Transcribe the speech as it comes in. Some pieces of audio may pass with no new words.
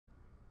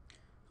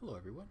Hello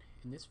everyone.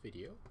 In this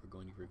video we're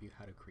going to review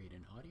how to create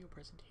an audio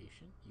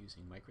presentation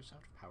using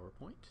Microsoft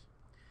PowerPoint.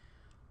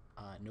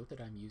 Note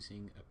that I'm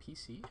using a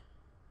PC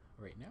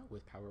right now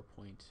with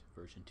PowerPoint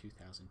version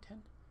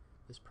 2010.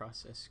 This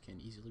process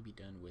can easily be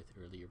done with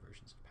earlier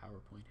versions of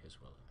PowerPoint as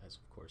well as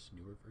of course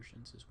newer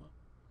versions as well.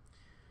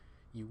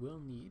 You will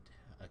need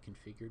a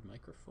configured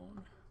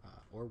microphone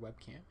or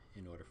webcam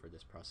in order for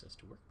this process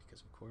to work,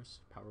 because of course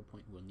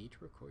PowerPoint will need to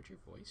record your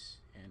voice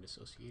and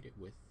associate it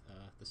with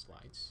the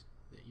slides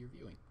that you're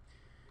viewing,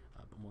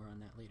 but more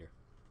on that later.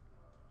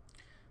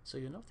 So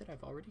you'll note that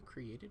I've already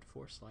created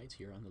 4 slides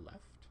here on the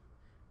left.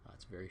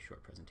 It's a very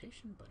short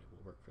presentation, but it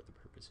will work for the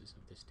purposes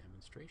of this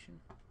demonstration.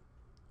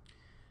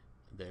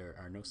 There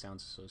are no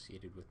sounds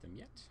associated with them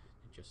yet,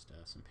 just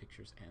some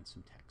pictures and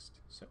some text.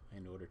 So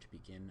in order to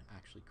begin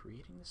actually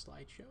creating the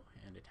slideshow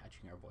and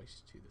attaching our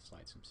voice to the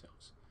slides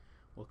themselves,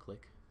 we'll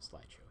click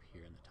Slideshow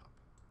here in the top.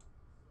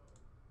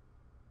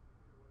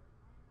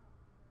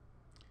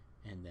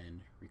 And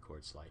then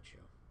record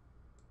slideshow.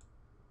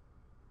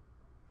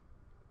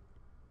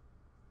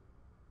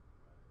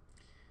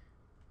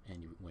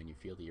 And when you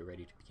feel that you're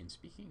ready to begin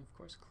speaking, of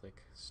course,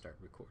 click Start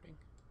Recording.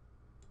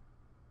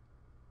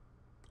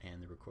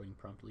 And the recording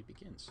promptly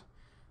begins.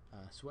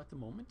 So at the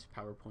moment,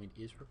 PowerPoint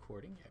is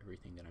recording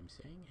everything that I'm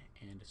saying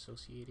and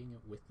associating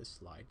it with the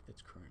slide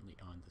that's currently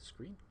on the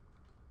screen.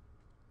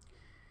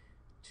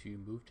 To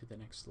move to the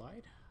next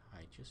slide,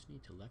 I just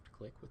need to left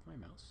click with my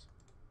mouse.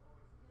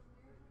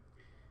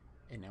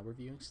 And now we're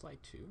viewing slide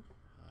 2,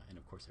 and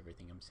of course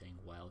everything I'm saying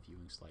while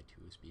viewing slide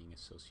 2 is being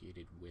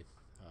associated with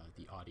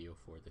the audio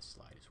for this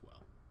slide as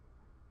well.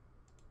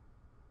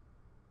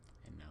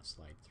 And now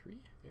slide 3,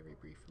 very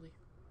briefly,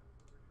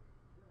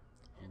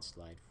 and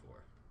slide 4.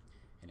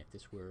 And if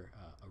this were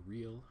a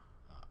real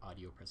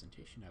audio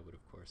presentation, I would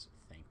of course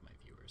thank my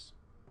viewers.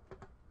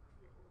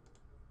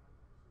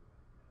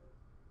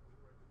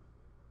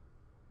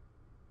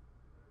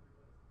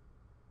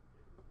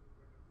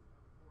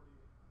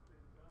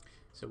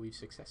 So we've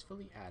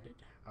successfully added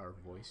our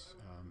voice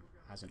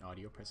as an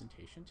audio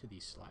presentation to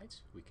these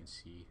slides. We can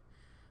see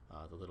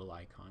the little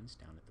icons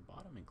down at the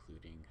bottom,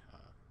 including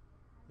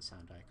the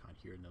sound icon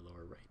here in the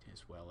lower right,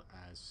 as well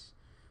as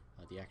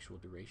the actual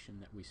duration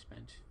that we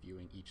spent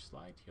viewing each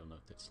slide. You'll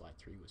note that slide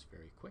 3 was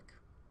very quick.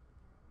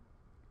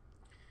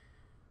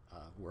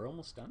 We're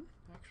almost done.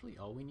 Actually,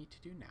 all we need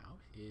to do now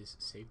is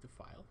save the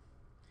file,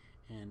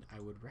 and I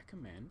would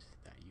recommend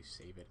that you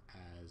save it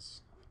as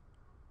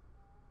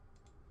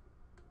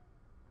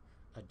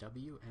a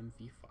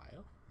WMV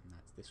file, and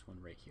that's this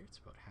one right here. It's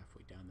about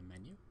halfway down the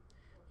menu,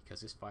 because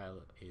this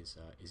file is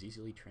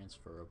easily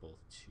transferable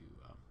to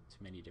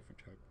many different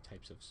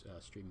types of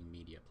streaming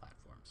media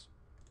platforms.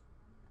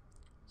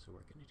 So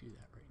we're going to do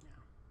that right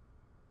now.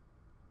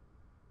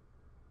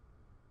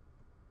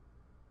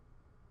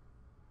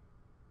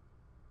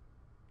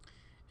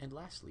 And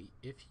lastly,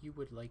 if you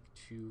would like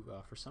to,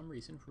 for some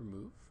reason,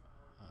 remove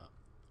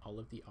all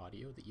of the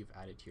audio that you've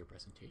added to your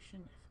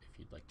presentation, if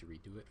you'd like to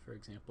redo it, for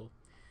example,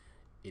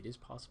 it is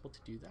possible to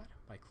do that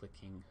by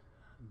clicking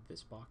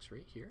this box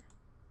right here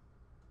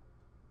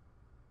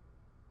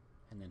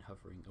and then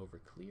hovering over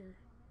Clear,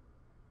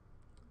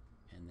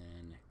 and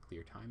then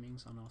Clear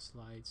Timings on all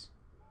slides,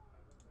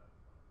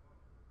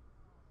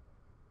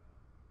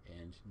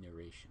 and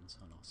narrations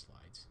on all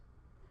slides.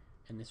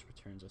 And this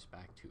returns us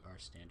back to our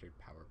standard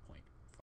PowerPoint